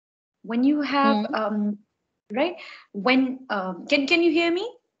when you have, right, when, can you hear me?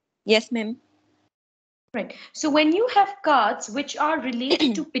 Yes, ma'am. Right. So when you have cards which are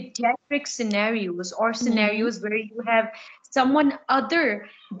related to pediatric scenarios or scenarios where you have someone other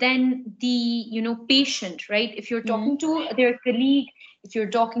than the, patient, right? If you're talking to their colleague, if you're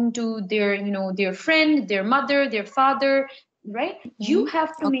talking to their, their friend, their mother, their father, right? You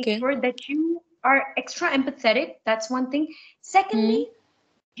have to make Okay. sure that you are extra empathetic. That's one thing. Secondly,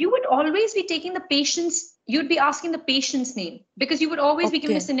 you would always be taking the patient's, you'd be asking the patient's name, because you would always be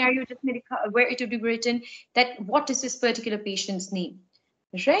given a Okay. scenario just where it would be written that what is this particular patient's name,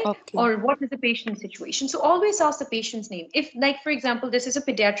 right? Okay. Or what is the patient's situation. So always ask the patient's name. If, like, for example, this is a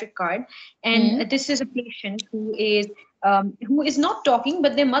pediatric card and this is a patient who is not talking,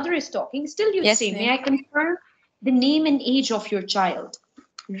 but their mother is talking, still you'd Yes, say, may ma'am. I confirm the name and age of your child,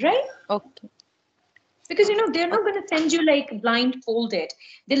 right? Okay. Because they're not Okay. going to send you like blindfolded.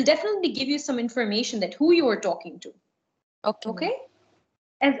 They'll definitely give you some information that who you are talking to. Okay, ma'am. Okay.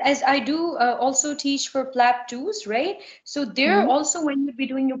 As I do also teach for PLAB 2s, right? So there Hmm. also, when you'd be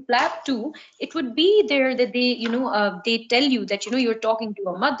doing your PLAB 2, it would be there that they, they tell you that, you're talking to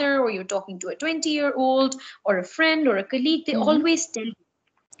a mother or you're talking to a 20-year-old or a friend or a colleague. They Hmm. always tell you,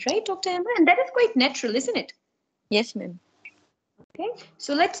 right, Dr. Emma? And that is quite natural, isn't it? Yes, ma'am. Okay.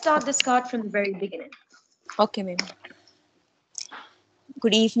 So let's start this card from the very beginning. Okay, ma'am.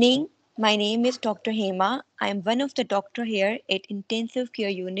 Good evening. My name is Dr. Hema. I am one of the doctor here at Intensive Care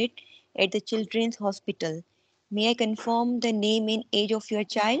Unit at the Children's Hospital. May I confirm the name and age of your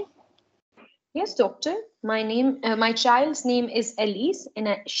child? Yes, doctor. My child's name is Elise,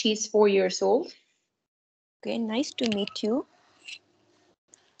 and she's 4 years old. Okay, nice to meet you.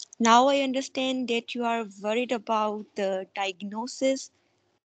 Now I understand that you are worried about the diagnosis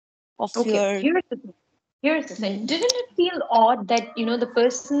of Okay, your. here's the thing. Here's the thing. Hmm. Didn't it feel odd that the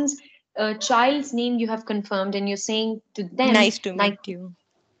person's child's name you have confirmed, and you're saying to them, Nice to like, meet you.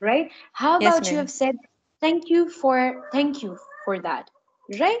 right? How Yes, about you ma'am. have said thank you for that,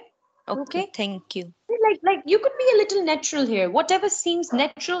 right? Okay, Okay. thank you. Like you could be a little natural here. Whatever seems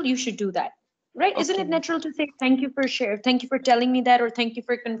natural, you should do that, right? Isn't Okay, it ma'am. natural to say thank you for telling me that, or thank you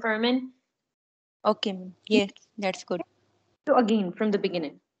for confirming? Okay, ma'am. Yes, that's good. So again, from the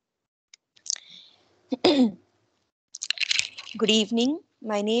beginning. Good evening.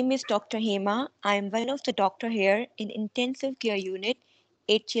 My name is Dr. Hema. I am one of the doctor here in Intensive Care Unit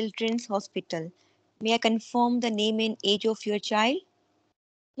at Children's Hospital. May I confirm the name and age of your child?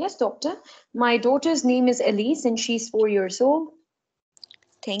 Yes, doctor. My daughter's name is Elise and she's 4 years old.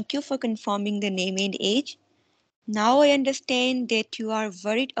 Thank you for confirming the name and age. Now I understand that you are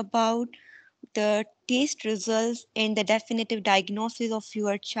worried about the test results and the definitive diagnosis of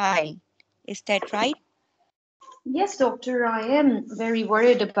your child. Is that right? Yes, doctor, I am very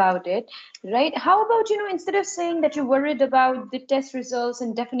worried about it. Right? How about, instead of saying that you're worried about the test results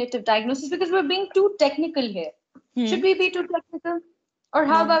and definitive diagnosis, because we're being too technical here. Should Hmm. we be too technical? Or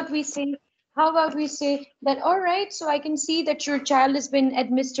No. how about we say that, all right, so I can see that your child has been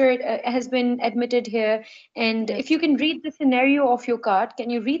admitted here. And if Yes. you can read the scenario of your card, can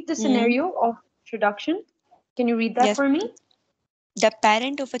you read the Hmm. scenario of introduction? Can you read that Yes. for me? The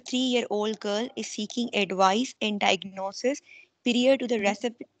parent of a 3-year-old girl is seeking advice and diagnosis prior to the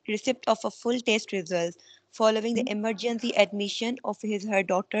receipt of a full test results following the emergency admission of her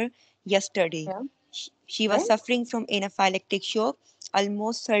daughter yesterday. Yeah, She was right, suffering from anaphylactic shock,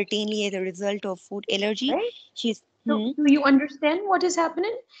 almost certainly as a result of food allergy. right. She's So, do you understand what is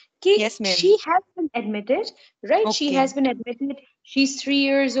happening? Okay, Yes, ma'am. she has been admitted, right? She Okay. has been admitted. She's 3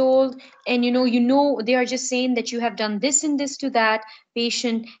 years old, and they are just saying that you have done this and this to that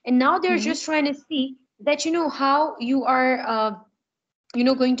patient, and now they're Hmm. just trying to see that how you are,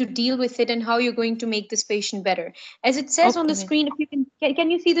 going to deal with it and how you're going to make this patient better. As it says on Okay, the ma'am. screen, if you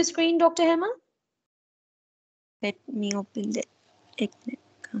can you see the screen, Dr. Hema? Let me open that. एक minute.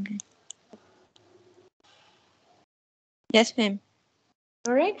 Okay. Yes, ma'am.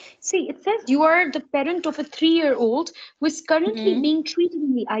 All right. See, it says you are the parent of a 3-year-old who is currently Hmm. being treated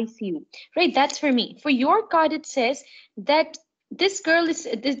in the ICU. Right. That's for me. For your card, it says that this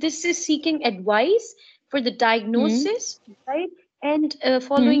is seeking advice for the Hmm. diagnosis, right? And Hmm.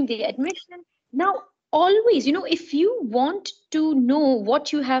 following the admission. Now, always, if you want to know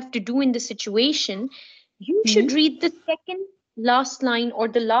what you have to do in the situation, you Hmm. should read the second last line or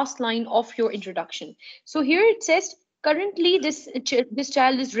the last line of your introduction. So here it says, currently, this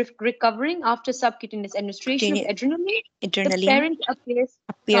child is recovering after subcutaneous administration of Then adrenaline. The adrenaline parent appears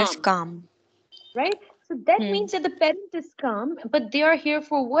appears calm, calm. right? So that Hmm. means that the parent is calm, but they are here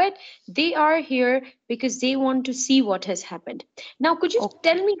for what? They are here because they want to see what has happened. Now, could you Okay.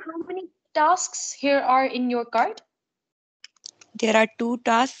 tell me how many tasks here are in your card? There are two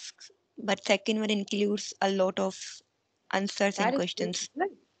tasks, but second one includes a lot of answers and That is very questions.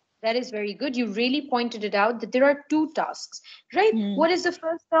 good. That is very good. You really pointed it out that there are two tasks, right? Hmm. What is the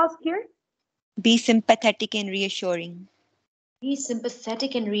first task here? Be sympathetic and reassuring. Be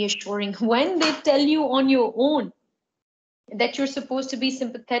sympathetic and reassuring. When they tell you on your own that you're supposed to be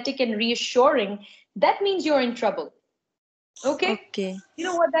sympathetic and reassuring, that means you're in trouble. Okay? Okay. You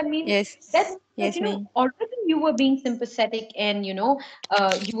know what that means? Yes. That means that, Yes, ma'am. already you were being sympathetic and, you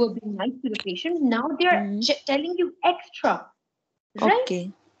were being nice to the patient. Now they're Hmm. telling you extra, right?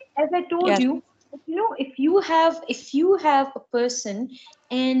 Okay. As I told Yes. you, if you have a person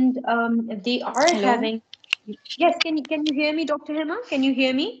and they are Hello, having, yes, can you hear me, Dr. Hema? Can you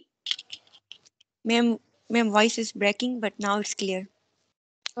hear me? ma'am. Ma'am, voice is breaking, but now it's clear.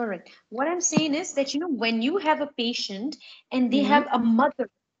 All right. What I'm saying is that, when you have a patient and they Hmm. have a mother,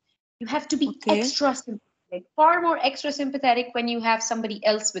 you have to be Okay. extra sympathetic, far more extra sympathetic when you have somebody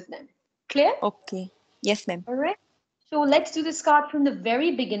else with them. Clear? Okay. Yes, ma'am. All right. So let's do this card from the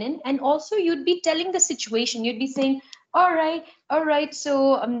very beginning. And also, you'd be telling the situation. You'd be saying, all right.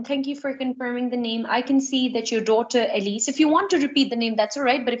 So thank you for confirming the name. I can see that your daughter, Elise, if you want to repeat the name, that's all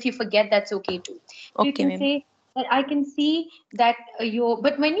right. But if you forget, that's okay too. So you Okay, can ma'am. say that I can see that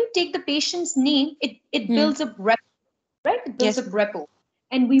but when you take the patient's name, it Hmm. builds up rapport, right? It builds Yes. up rapport.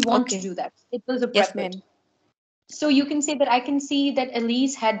 And we want to Okay. do that. It builds up Yes, rapport. ma'am. So you can say that I can see that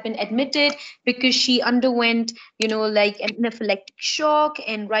Elise had been admitted because she underwent, like an anaphylactic shock,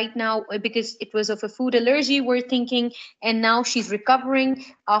 and right now, because it was of a food allergy, we're thinking, and now she's recovering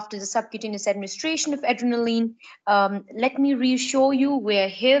after the subcutaneous administration of adrenaline. Let me reassure you, we're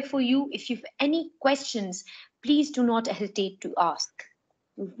here for you. If you've any questions, please do not hesitate to ask.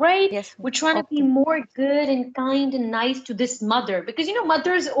 Right? Yes, We're ma'am. trying to be Okay. more good and kind and nice to this mother because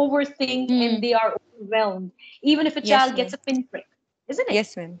mothers overthink and Hmm. they are overwhelmed, even if a Yes, child gets ma'am. a pinprick, isn't it?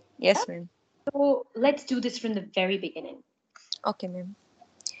 Yes, ma'am. Yes, Yeah. ma'am. So let's do this from the very beginning. Okay, ma'am.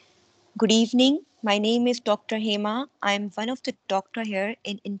 Good evening. My name is Dr. Hema. I am one of the doctor here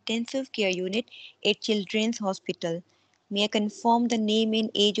in intensive care unit at Children's Hospital. May I confirm the name and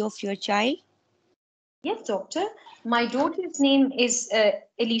age of your child? Yes, doctor. My daughter's name is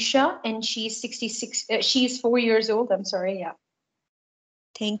Elisha, and she's 66. She's 4 years old. I'm sorry. Yeah.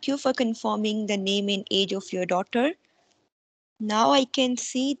 Thank you for confirming the name and age of your daughter. Now I can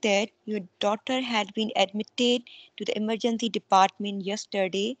see that your daughter had been admitted to the emergency department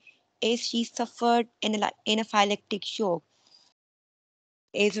yesterday as she suffered an anaphylactic shock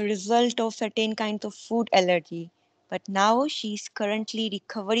as a result of certain kinds of food allergy. But now she is currently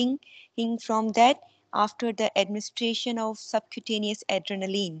recovering from that after the administration of subcutaneous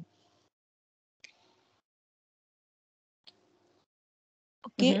adrenaline.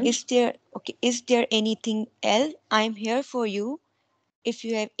 Mm-hmm. Is there anything else? I'm here for you. If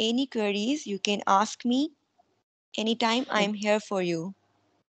you have any queries, you can ask me anytime. I'm here for you.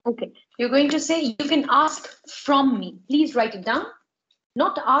 Okay. You're going to say you can ask from me. Please write it down.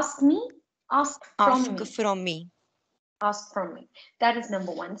 Not ask me. Ask from Ask me. from me. Ask from me. That is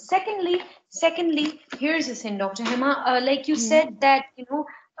number one. Secondly, here's the thing, Dr. Hema. Like you Hmm. said that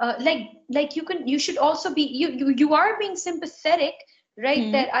like you should also be you are being sympathetic, right?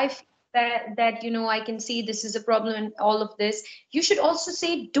 Hmm. That I feel that I can see this is a problem and all of this. You should also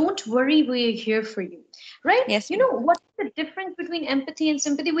say, don't worry, we're here for you, right? Yes, ma'am. What's the difference between empathy and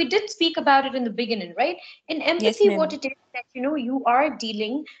sympathy? We did speak about it in the beginning, right? In Yes, empathy, what ma'am. it is that you are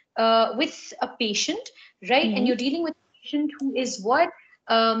dealing with a patient, right? And Hmm. you're dealing with a patient who is what,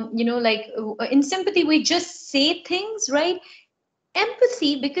 like in sympathy we just say things, right?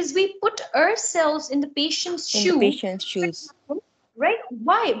 Empathy, because we put ourselves in the patient's In the shoe, patient's for shoes. example, right?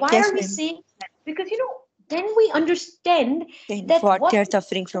 Why Yes, are we ma'am. saying that? Because then we understand Then that what what they're the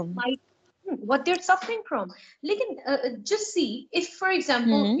suffering patient from. might, what they're suffering from. Like, just see, if for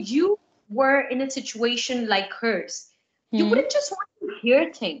example Hmm. you were in a situation like hers, you Hmm. wouldn't just want to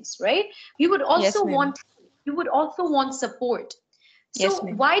hear things, right? You would Yes, also ma'am. want support. Yes, So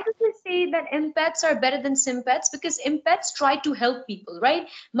ma'am. why do they say that empaths are better than sympaths? Because empaths try to help people, right?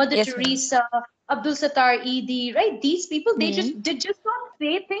 Mother Yes, ma'am. Teresa, Abdul Sattar Edi, right? These people, they Hmm. just did just not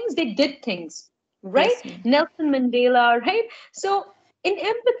say things, they did things, right? Yes, ma'am. Nelson Mandela, right? So in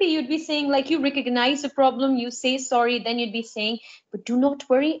empathy, you'd be saying, like, you recognize the problem, you say sorry, then you'd be saying, but do not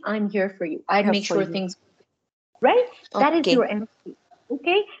worry, I'm here for you. I'd Here make for sure you. things, right? That is Okay. your empathy.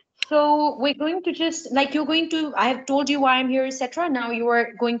 Okay. So we're going to just, like, you're going to, I have told you why I'm here, etc. Now you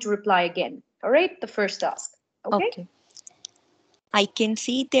are going to reply again. All right, the first task. Okay. Okay. I can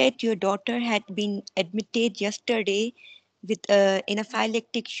see that your daughter had been admitted yesterday with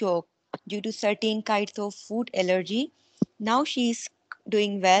anaphylactic shock due to certain kinds of food allergy. Now she is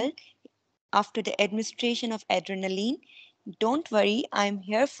doing well after the administration of adrenaline. Don't worry, I'm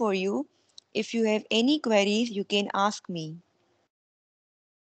here for you. If you have any queries, you can ask me.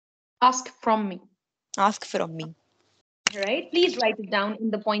 Ask from me. Ask from me. All right. Please write it down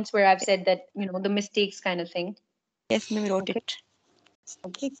in the points where I've said that, the mistakes kind of thing. Yes, ma'am, wrote Okay. it.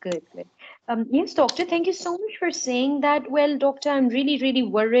 Okay, good, good. Yes, doctor, thank you so much for saying that. Well, doctor, I'm really, really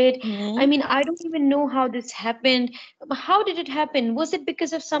worried. I Hmm. mean, I don't even know how this happened. How did it happen? Was it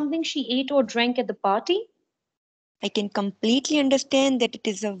because of something she ate or drank at the party? I can completely understand that it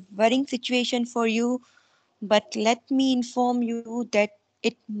is a worrying situation for you, but let me inform you that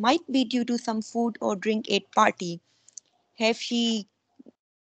it might be due to some food or drink at party. Have she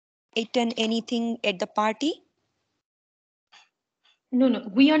eaten anything at the party? No, no,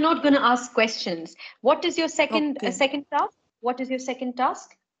 we are not going to ask questions. What is your Okay. second task? What is your second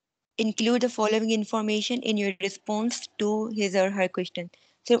task? Include the following information in your response to his or her question.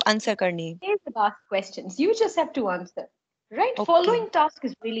 सिर्फ answer करनी है. Is to ask questions. You just have to answer. Right? Okay. Following task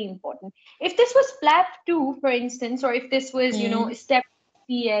is really important. If this was flap 2, for instance, or if this was, Hmm. step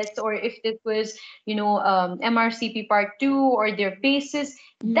PS, or if this was, MRCP part 2 or their paces,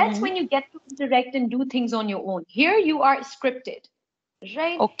 that's Hmm. when you get to interact and do things on your own. Here you are scripted,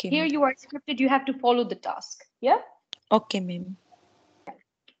 right? Okay, Here ma'am. you are scripted. You have to follow the task. Yeah? Okay, ma'am.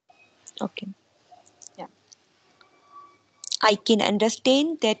 Okay. Yeah. I can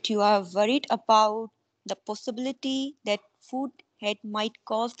understand that you are worried about the possibility that food had might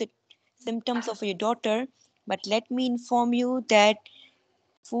cause the symptoms of your daughter, but let me inform you that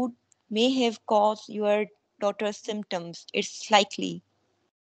food may have caused your daughter's symptoms. It's likely.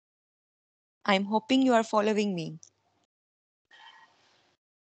 I'm hoping you are following me.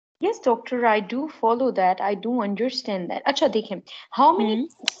 Yes, doctor, I do follow that. I do understand that. Acha, dekhen. How Hmm. many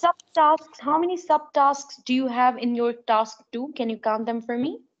subtasks do you have in your task 2? Can you count them for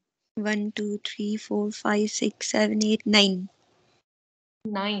me? 1, 2, 3, 4, 5, 6, 7, 8, 9.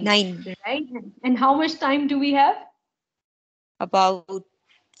 9, 9. right? And how much time do we have? About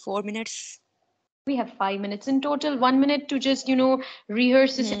 4 minutes. We have 5 minutes in total, 1 minute to just,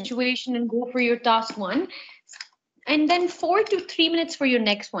 rehearse the Hmm. situation and go for your task 1. And then 4 to 3 minutes for your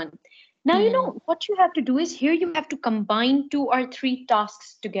next one. Now, Hmm. what you have to do is here you have to combine 2 or 3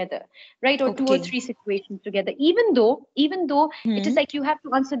 tasks together, right? Or two or Okay. three situations together. Even though it is Hmm. like you have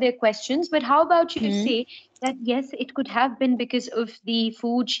to answer their questions, but how about you Hmm. say that yes, it could have been because of the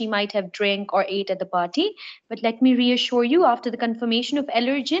food she might have drank or ate at the party. But let me reassure you, after the confirmation of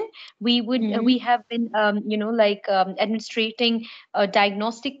allergen, Hmm. we have been administrating a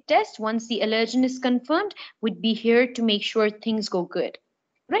diagnostic test. Once the allergen is confirmed, would be here to make sure things go good,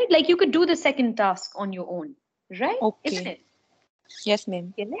 right? Like you could do the second task on your own, right? Isn't Okay. it? Yes,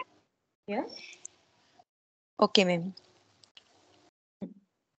 ma'am. Yeah. Yeah. Okay, ma'am.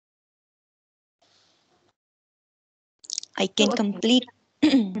 I So can again, complete.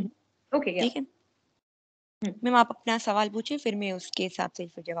 mhm. Okay, yeah. ठीक है. Hmm. Ma'am आप अपना सवाल पूछिए फिर मैं उसके हिसाब से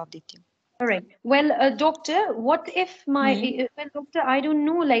फिर जवाब देती हूँ. All right. Well, doctor, what if Hmm. well, doctor, I don't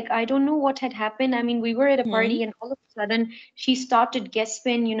know, like, I don't know what had happened. I mean, we were at a Hmm. party and all of a sudden she started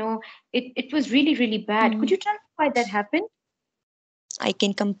gasping, it was really, really bad. Could Hmm. you tell me why that happened? I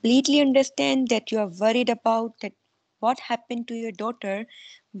can completely understand that you are worried about that what happened to your daughter,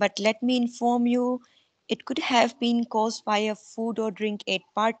 but let me inform you it could have been caused by a food or drink at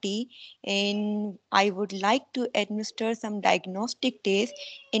party, and I would like to administer some diagnostic tests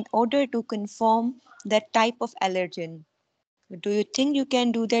in order to confirm the type of allergen. Do you think you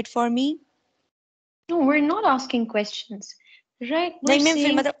can do that for me? No, we're not asking questions, right? We're नहीं ma'am फिर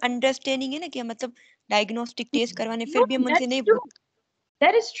saying, मतलब understanding है ना कि मतलब diagnostic test करवाने no, फिर भी हम उनसे that's नहीं true. पूछ.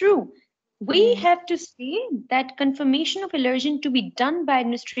 That is true. We hmm. have to say that confirmation of allergen to be done by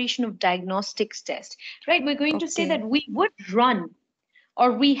administration of diagnostics test, right? We're going to say okay. that we would run or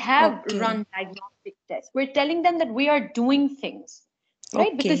we have okay. run diagnostic tests. We're telling them that we are doing things,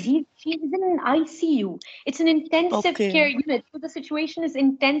 right? Okay. Because she is in an ICU. It's an intensive okay. care unit. So the situation is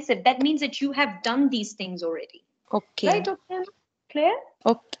intensive. That means that you have done these things already, okay. right? Okay, Claire?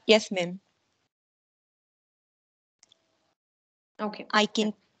 Okay. Yes ma'am. Okay. I Yeah.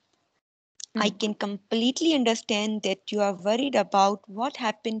 can I Mhm. can completely understand that you are worried about what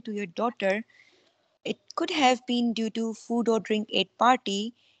happened to your daughter. It could have been due to food or drink at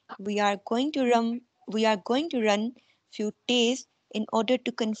party. We are going to run few tests in order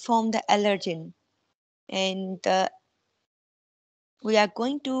to confirm the allergen. And We are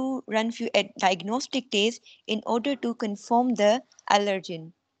going to run few diagnostic tests in order to confirm the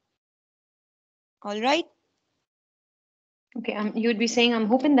allergen. All right? Okay, you would be saying, I'm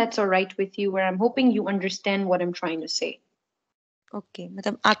hoping that's all right with you, or I'm hoping you understand what I'm trying to say. Okay.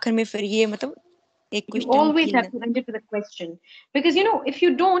 मतलब आखिर में फिर ये मतलब एक You question always have खेलना. to end it with a question. Because, if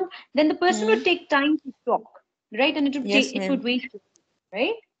you don't, then the person Hmm. would take time to talk, right? And Yes, it would ma'am. waste your time,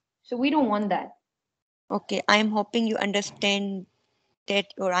 right? So we don't want that. Okay. I am hoping you understand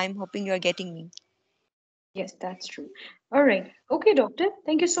that, or I am hoping you are getting me. Yes, that's true. All right. Okay, doctor.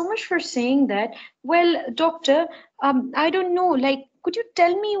 Thank you so much for saying that. Well, doctor, I don't know, like, could you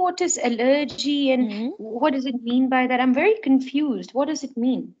tell me what is allergy and Hmm. what does it mean by that? I'm very confused. What does it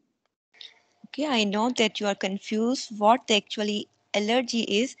mean? Okay, I know that you are confused what the actually allergy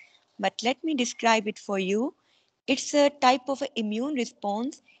is, but let me describe it for you. It's a type of immune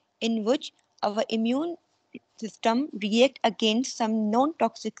response in which our immune system react against some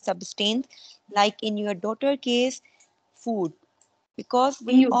non-toxic substance, like in your daughter case, food. Because In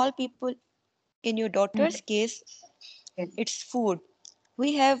we you. all people, in your daughter's Okay. case, Okay. it's food.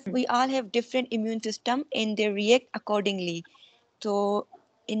 We all have different immune system and they react accordingly. So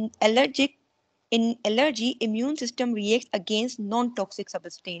in allergic in allergy, immune system reacts against non-toxic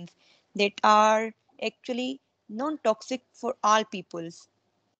substances that are actually non-toxic for all peoples,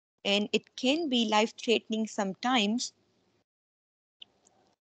 and it can be life-threatening sometimes.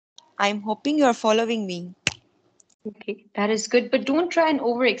 I'm hoping you are following me. Okay, that is good, but don't try and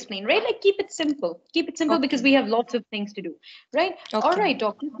over explain, right? Like keep it simple. Keep it simple because Okay. we have lots of things to do, right? All Okay. right,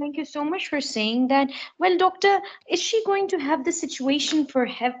 doctor, thank you so much for saying that. Well, doctor, is she going to have this situation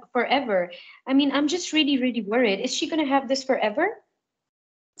forever? I mean, I'm just really, really worried. Is she going to have this forever?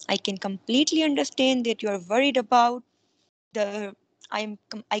 I can completely understand that you are worried about the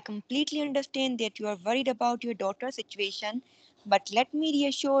I completely understand that you are worried about your daughter's situation, but let me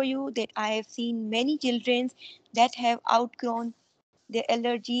reassure you that I have seen many children that have outgrown their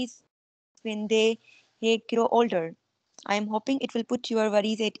allergies when they grow older. I am hoping it will put your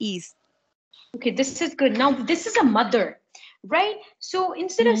worries at ease. Okay, this is good. Now, this is a mother, right? So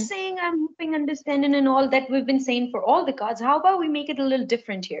instead of Hmm. saying I'm hoping, understanding, and all that we've been saying for all the cards, how about we make it a little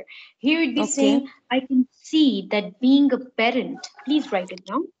different here? Here it'd be Okay. saying, I can see that being a parent, please write it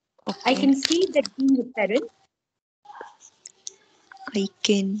down. I Okay. can see that being a parent, I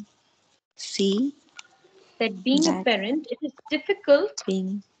can see that being a that parent, it is difficult.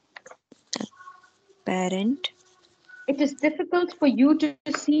 being parent It is difficult for you to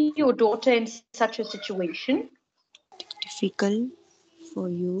see your daughter in such a situation, difficult for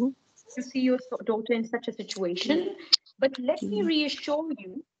you to see your daughter in such a situation. But let me to reassure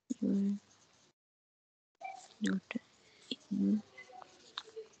you, your daughter.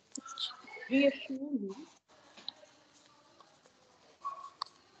 reassure you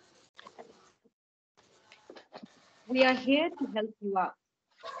we are here to help you out.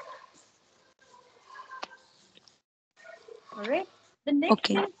 All right. The next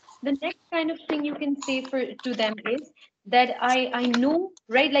Okay. thing, the next kind of thing you can say for to them is that I know,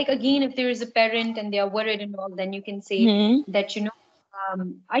 right? Like again, if there is a parent and they are worried and all, then you can say Hmm. that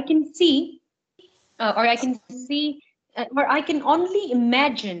I can see, or I can see, or I can only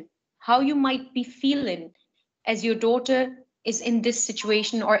imagine how you might be feeling as your daughter is in this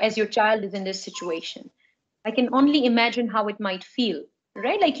situation or as your child is in this situation. I can only imagine how it might feel,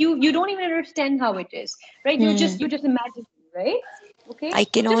 right? Like you don't even understand how it is, right? Hmm. You just imagine, right? Okay, I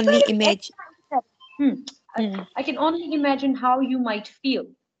can just try only to be imagine. extra empathetic. Hmm. I can only imagine how you might feel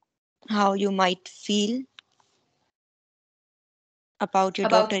How you might feel about your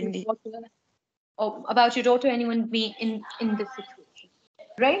daughter about your in the. daughter or about your daughter, anyone being in this situation,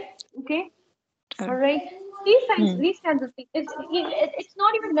 right? Okay, all right. Hmm. These kinds of things. It's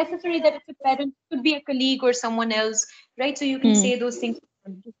not even necessary that it's a parent. It could be a colleague or someone else, right? So you can Hmm. say those things.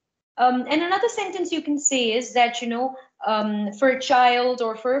 And another sentence you can say is that for a child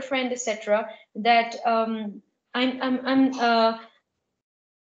or for a friend, etc. That I'm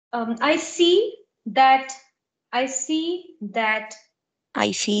I see that I see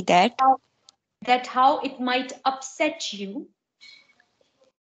I see that how, that how it might upset you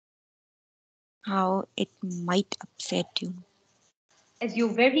how it might upset you as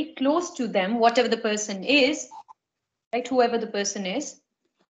you're very close to them, whatever the person is, right? Whoever the person is.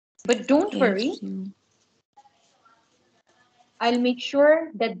 But don't worry, if you I'll make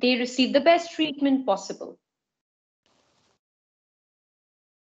sure that they receive the best treatment possible.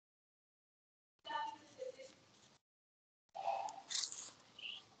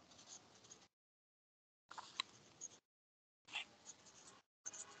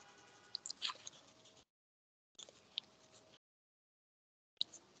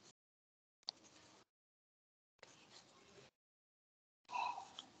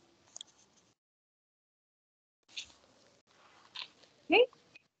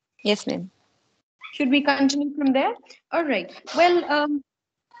 Yes, ma'am. Should we continue from there? All right. Well,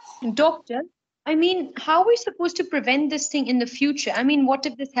 doctor, I mean, how are we supposed to prevent this thing in the future? I mean, what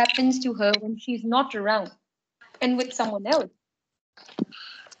if this happens to her when she's not around and with someone else?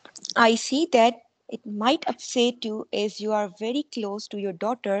 I see that it might upset you as you are very close to your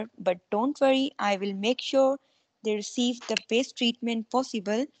daughter, but don't worry, I will make sure they receive the best treatment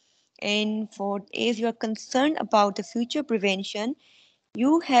possible. And for as you are concerned about the future prevention,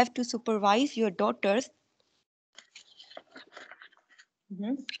 you have to supervise your daughters.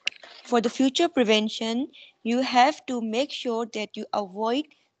 Mhm. For the future prevention, you have to make sure that you avoid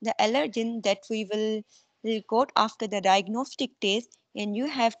the allergen that we will got after the diagnostic test, and you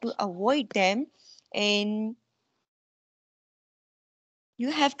have to avoid them, and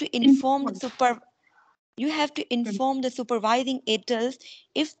you have to inform the Informed. super you have to inform the supervising adults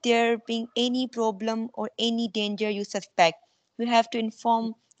if there being any problem or any danger you suspect. You have to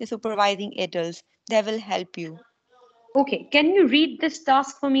inform the supervising adults. They will help you. Okay, can you read this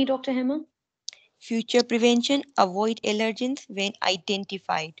task for me, Dr. Hema? Future prevention, avoid allergens when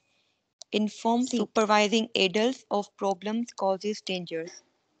identified. Inform See, supervising adults of problems causes dangers.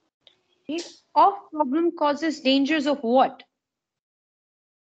 of problem causes dangers of what?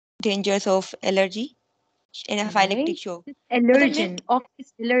 Dangers of allergy and Right? anaphylactic shock. This Was that ma'am? allergen, of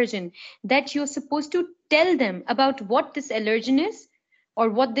this allergen, that you're supposed to tell them about what this allergen is or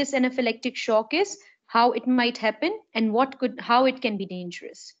what this anaphylactic shock is, how it might happen, and how it can be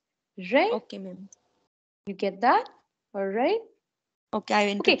dangerous. Right? Okay, ma'am. You get that? All right. Okay, I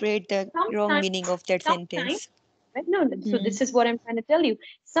Okay. interpret the wrong Sometimes, meaning of that sometimes, sentence. right? No, no, so Hmm. this is what I'm trying to tell you. Hmm.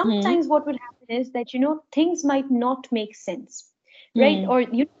 Sometimes what would happen is that, things might not make sense, right? Hmm. Or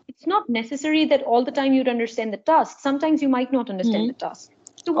it's not necessary that all the time you'd understand the task. Sometimes you might not understand Hmm. the task.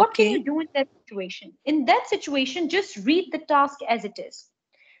 So what can you Okay. do in that situation? In that situation, just read the task as it is.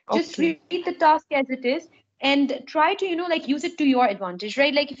 Just Okay. read the task as it is and try to, like use it to your advantage,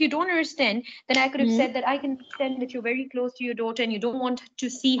 right? Like if you don't understand, then I could have Hmm. said that I can understand that you're very close to your daughter and you don't want to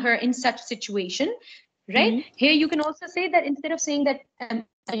see her in such situation, right? Hmm. Here you can also say that instead of saying that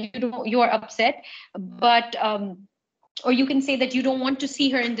you're upset, but or you can say that you don't want to see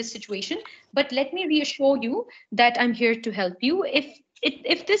her in this situation, but let me reassure you that I'm here to help you.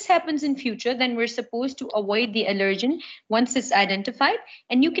 If this happens in future, then we're supposed to avoid the allergen once it's identified,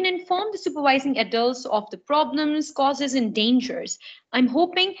 and you can inform the supervising adults of the problems, causes, and dangers. I'm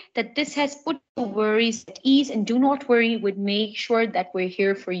hoping that this has put your worries at ease, and do not worry, would make sure that we're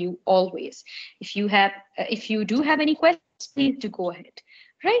here for you always. If you do have any questions, please do go ahead.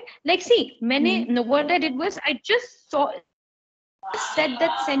 Right? Like, see, Hmm. no, what I did was I just said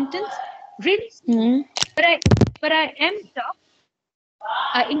that sentence really slowly, Hmm. but I am tough.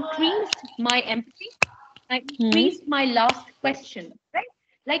 I increased my empathy. I Hmm. increased my last question, right?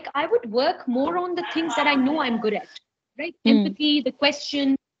 Like I would work more on the things that I know I'm good at, right? Hmm. Empathy, the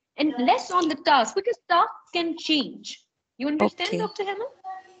question, and less on the task because tasks can change. You understand, Okay. Dr. Hema?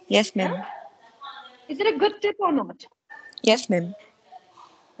 Yes, Huh? ma'am. Is it a good tip or not? Yes, ma'am.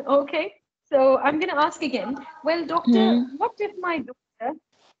 Okay. So I'm going to ask again. Well, doctor, Hmm. what if my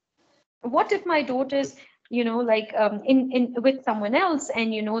daughter's, like in with someone else,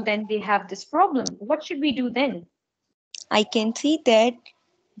 and then they have this problem? What should we do then? I can see that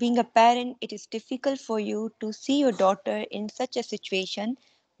being a parent, it is difficult for you to see your daughter in such a situation.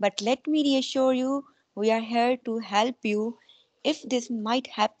 But let me reassure you, we are here to help you. If this might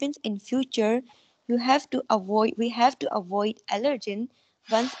happen in future, we have to avoid allergen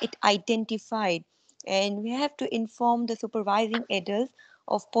once it identified, and we have to inform the supervising adults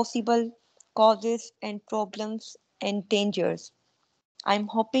of possible causes and problems and dangers. I'm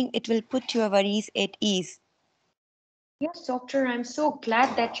hoping it will put your worries at ease. Yes, doctor, I'm so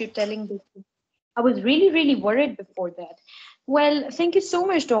glad that you're telling this. I was really, really worried before that. Well, thank you so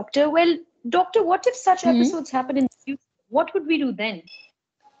much, doctor. Well, doctor, what if such Hmm. episodes happen in the future? What would we do then?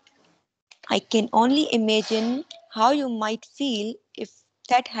 I can only imagine how you might feel if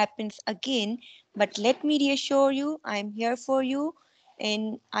that happens again, but let me reassure you, I am here for you,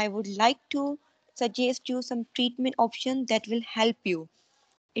 and I would like to suggest you some treatment option that will help you.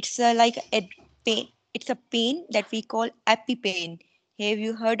 It's like a pain. It's a pain that we call epipain. Have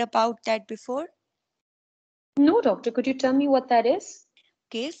you heard about that before? No, doctor, could you tell me what that is?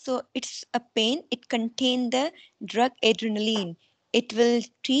 Okay, so it's a pain. It contains the drug adrenaline. It will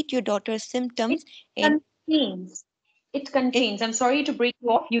treat your daughter's It symptoms, and contains. It it contains. I'm sorry to break you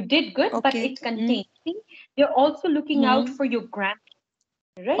off. You did good, but okay. it contains. See, you're also looking out Hmm. for your grammar,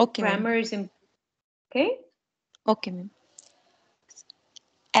 right? Okay, ma'am. Grammar is important. Okay. Okay, ma'am.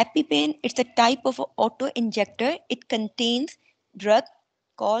 EpiPen, it's a type of auto injector. It contains drug.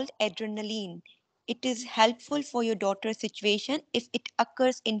 called adrenaline. It is helpful for your daughter's situation if it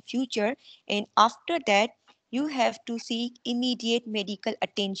occurs in future, and after that you have to seek immediate medical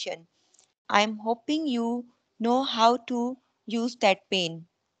attention. I am hoping you know how to use that pen.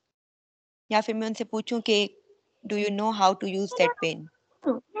 या फिर मैं उनसे पूछूं कि do you know how to use that pen?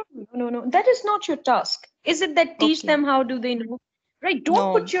 No, no, no, no, no. That is not your task. Is it that teach Okay. them how do they know? Right?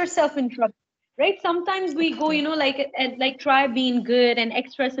 Don't No. put yourself in trouble. Right? Sometimes we go, Okay. like try being good and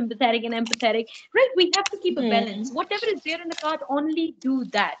extra sympathetic and empathetic. Right? We have to keep a Hmm. balance. Whatever is there in the card, only do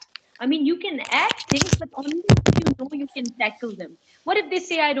that. I mean, you can add things, but only if you know you can tackle them. What if they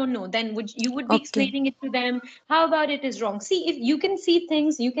say I don't know? Then would be Okay. explaining it to them. How about it is wrong? See, if you can see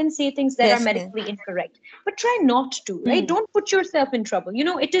things, you can say things that are Yes, ma'am. medically incorrect, but try not to. Right? Hmm. Don't put yourself in trouble.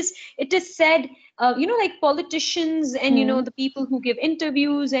 It is said, like politicians and Hmm. the people who give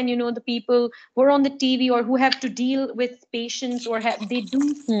interviews and the people who are on the TV or who have to deal with patients or they do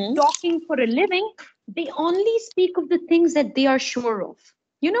Hmm. talking for a living. They only speak of the things that they are sure of.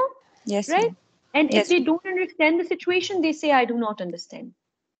 You know, Yes, right? ma'am. And if Yes, they ma'am. don't understand the situation, they say, I do not understand.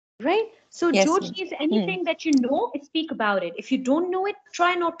 Right? So, Yes, ma'am. Joji, is Hmm. anything that you know, speak about it. If you don't know it,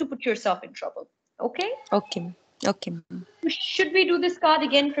 try not to put yourself in trouble. Okay? Okay, ma'am. Okay, ma'am. So should we do this card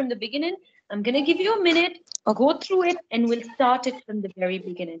again from the beginning? I'm going to give you a minute, Okay. go through it, and we'll start it from the very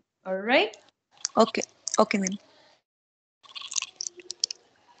beginning. All right? Okay. Okay, ma'am.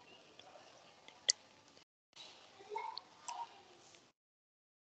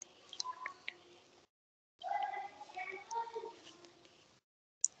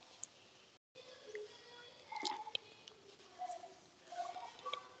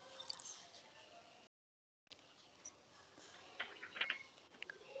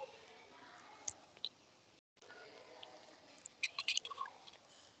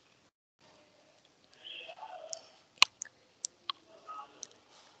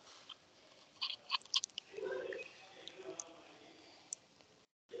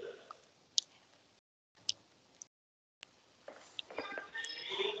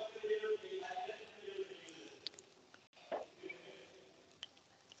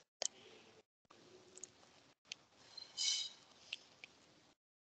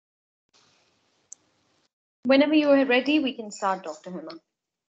 Whenever you are ready, we can start, Dr. Hema.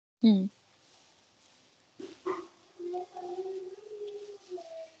 Hmm.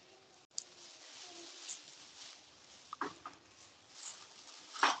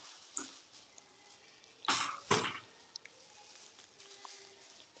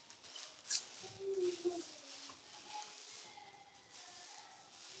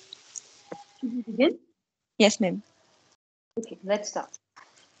 Should we begin? Yes, ma'am. Okay, let's start.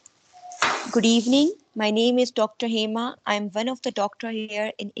 Good evening. My name is Dr. Hema. I am one of the doctor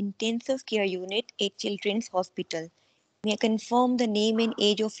here in intensive care unit at Children's Hospital. May I confirm the name and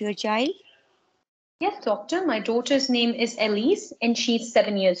age of your child? Yes, doctor. My daughter's name is Elise, and she's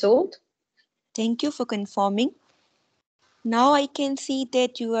 7 years old. Thank you for confirming. Now I can see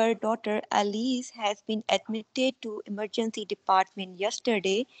that your daughter Alice has been admitted to emergency department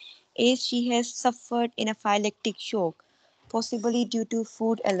yesterday as she has suffered anaphylactic shock, possibly due to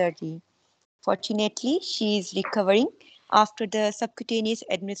food allergy. Fortunately, she is recovering after the subcutaneous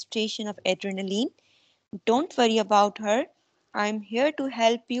administration of adrenaline. Don't worry about her. I'm here to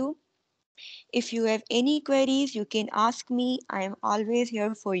help you. If you have any queries, you can ask me. I am always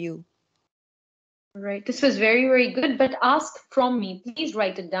here for you. All right. This was very, very good, but ask from me. Please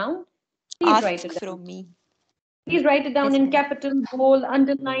write it down. Please write Ask it down. from me. Please write it down Yes, in ma'am. capital, bold,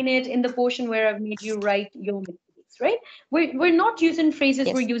 underline it in the portion where I've made you write your mistakes, right? We're not using phrases,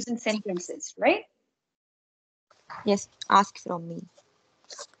 we're Yes. using sentences, right? Yes. Ask from me.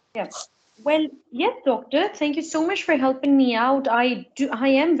 Yeah. Well, yes, doctor. Thank you so much for helping me out. I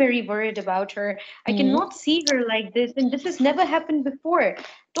am very worried about her. I Hmm. cannot see her like this, and this has never happened before.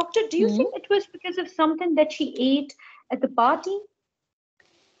 Doctor, do you Hmm. think it was because of something that she ate at the party?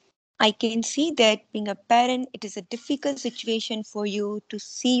 I can see that being a parent, it is a difficult situation for you to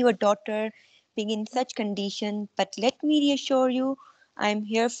see your daughter being in such condition. But let me reassure you, I'm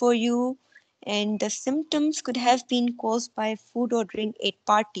here for you. And the symptoms could have been caused by food or drink at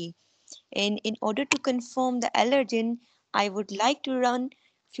party. And in order to confirm the allergen, I would like to run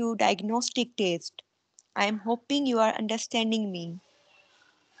few diagnostic tests. I am hoping you are understanding me.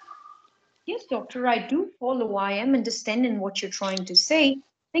 Yes, doctor, I do follow. I am understanding what you're trying to say.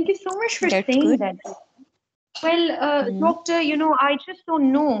 Thank you so much for That's saying good. that. Well, Hmm. doctor, I just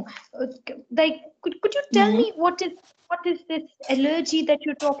don't know. Like, could you tell Hmm. me what is this allergy that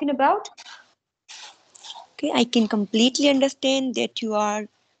you're talking about? Okay, I can completely understand that you are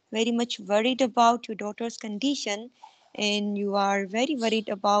very much worried about your daughter's condition, and you are very worried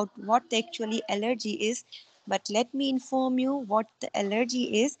about what the actually allergy is. But let me inform you what the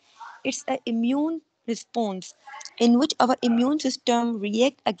allergy is. It's an immune response in which our immune system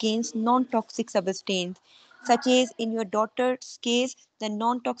react against non-toxic substance, such as in your daughter's case, the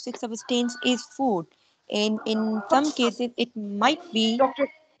non-toxic substance is food, and in some cases it might be. Dr.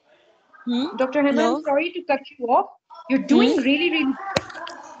 Hmm? Dr. Hema, I'm Hello. sorry to cut you off. You're Hmm? doing really, really good.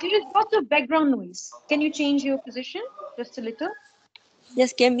 There is lots of background noise. Can you change your position just a little?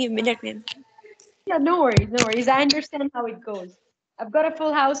 Just give me a minute, ma'am. Yeah, no worries, no worries. I understand how it goes. I've got a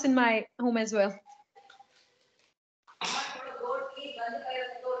full house in my home as well.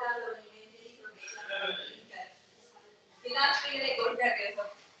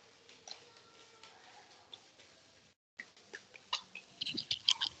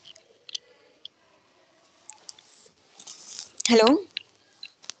 Hello.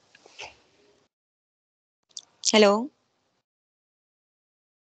 Hello.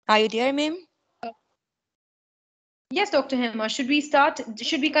 Are you there, ma'am? Yes, Dr. Hema, should we start?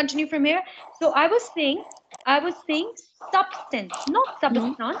 Should we continue from here? So I was saying substance, not Hmm?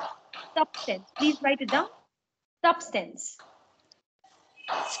 substance, substance. Please write it down. Substance,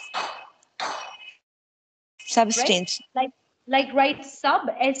 right? Substance. Like like write sub,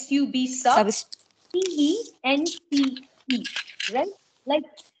 S-U-B sub, Subst- T-E-N-C-E, right? Like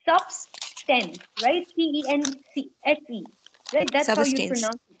substance, right? T-E-N-C-S-E, right? That's how you substance.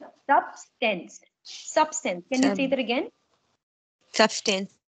 pronounce it. Substance. Substance. Can you Sub- say that again?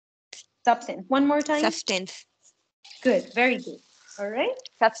 substance. Substance. One more time. Substance. Good. Very good. All right.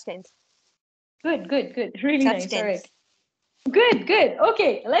 Substance. Good, good, good. Really nice. All right. Substance. Good, good.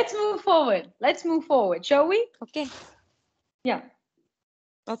 Okay, let's move forward. Let's move forward, shall we? Okay. Yeah.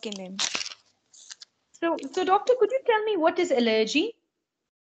 Okay, ma'am. So doctor, could you tell me what is allergy?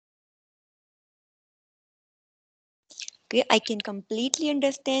 Okay, I can completely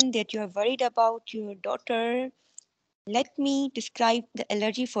understand that you are worried about your daughter. Let me describe the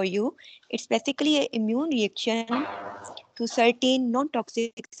allergy for you. It's basically an immune reaction to certain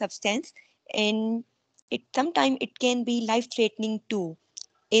non-toxic substance, and it sometimes it can be life-threatening too.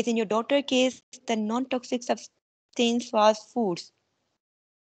 As in your daughter case, the non-toxic substance was foods.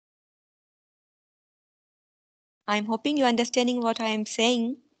 I'm hoping you're understanding what I am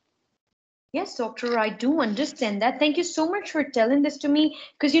saying. Yes, doctor, I do understand that. Thank you so much for telling this to me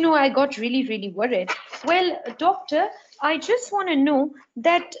because I got really, really worried. Well, doctor, I just want to know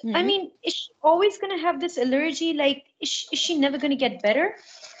that, I Hmm. mean, is she always going to have this allergy? Like, is she never going to get better?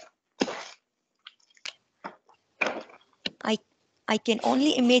 I I can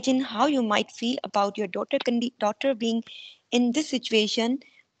only imagine how you might feel about your daughter being in this situation.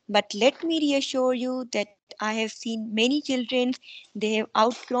 But let me reassure you that I have seen many children, they have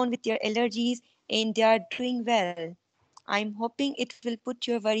outgrown with their allergies and they are doing well. I'm hoping it will put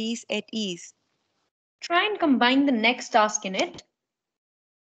your worries at ease. Try and combine the next task in it.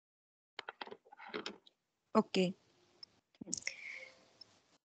 Okay.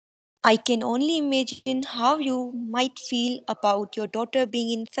 I can only imagine how you might feel about your daughter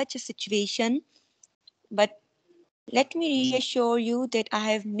being in such a situation, but let me reassure you that I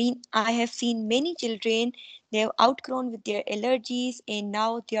have seen many children, they have outgrown with their allergies and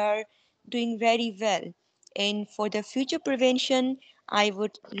now they are doing very well. And for the future prevention, I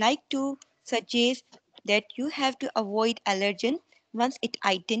would like to suggest that you have to avoid allergen once it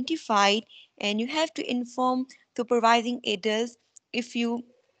identified, and you have to inform supervising adults if you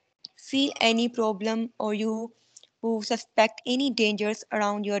feel any problem or you who suspect any dangers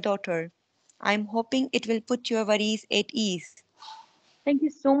around your daughter. I'm hoping it will put your worries at ease. Thank you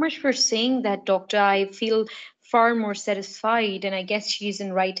so much for saying that, doctor. I feel far more satisfied, and I guess she's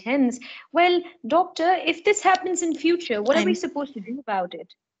in right hands. Well, doctor, if this happens in future, what are we I'm supposed to do about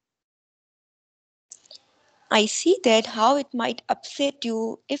it? I see that how it might upset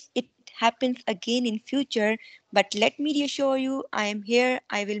you if it happens again in future, but let me reassure you I am here.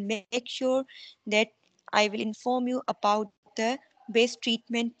 I will make sure that I will inform you about the best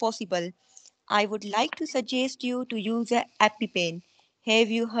treatment possible. I would like to suggest you to use a EpiPen. Have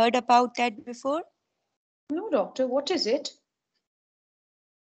you heard about that before? No, doctor, what is it?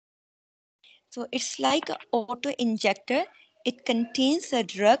 So it's like an auto injector. It contains a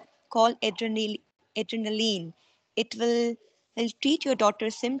drug called adrenaline. It will treat your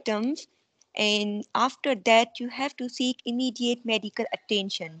daughter's symptoms, and after that you have to seek immediate medical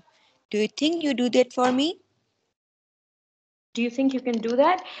attention. Do you think you do that for me? Do you think you can do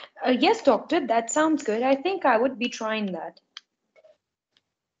that? Yes, doctor, that sounds good. I think I would be trying that.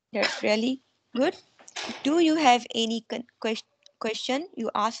 That's really good. Do you have any question you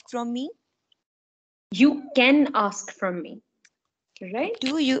ask from me? You can ask from me, right?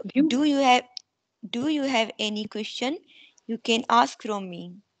 Do you You do you have do you have any question? You can ask from me.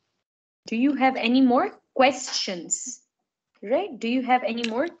 do you have any more questions? Right? Do you have any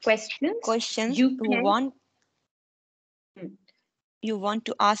more questions? Questions You can. you want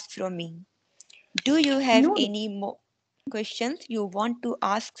to ask from me. Do you have No, any more questions you want to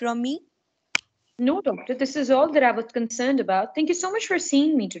ask from me? no, doctor. This is all that I was concerned about. Thank you so much for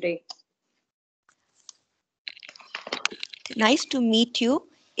seeing me today. Nice to meet you.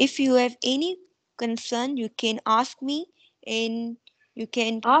 If you have any concern, you can ask me and you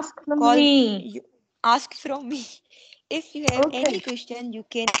can Ask from call me. you ask from me. If you have any Okay. question, you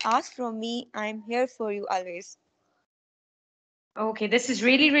can ask from me. I'm here for you always. Okay, this is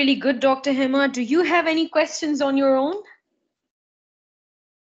really, really good, Dr. Hema. Do you have any questions on your own?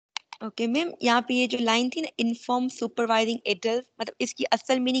 Okay ma'am यहाँ पे ये जो line थी ना inform supervising adult मतलब इसकी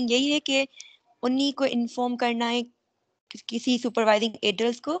असल meaning यही है कि उन्हीं को इन्फॉर्म करना है किसी सुपरवाइजिंग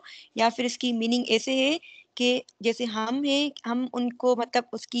एडल्ट को या फिर इसकी मीनिंग ऐसे है कि जैसे हम हैं हम उनको मतलब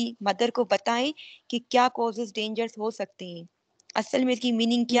उसकी मदर को बताएं कि क्या कॉजेस डेंजर्स हो सकते हैं असल में इसकी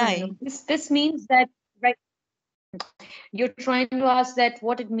मीनिंग क्या No, no, है no. This means that right. You're trying to ask that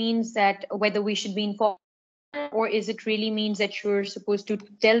what it means that whether we should be informing the mother, or is it really means that you're supposed to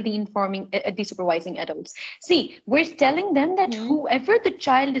tell the informing the supervising adults. See, we're telling them that hmm whoever the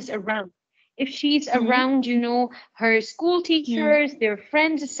child is around, if she's hmm around, her school hmm teachers, their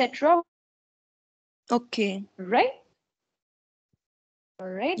friends, etc., okay right?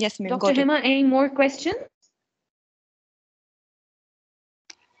 All right. Yes ma'am Dr. Got it Hema, any more questions?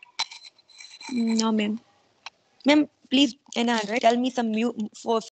 No ma'am ma'am please All right. Tell me some for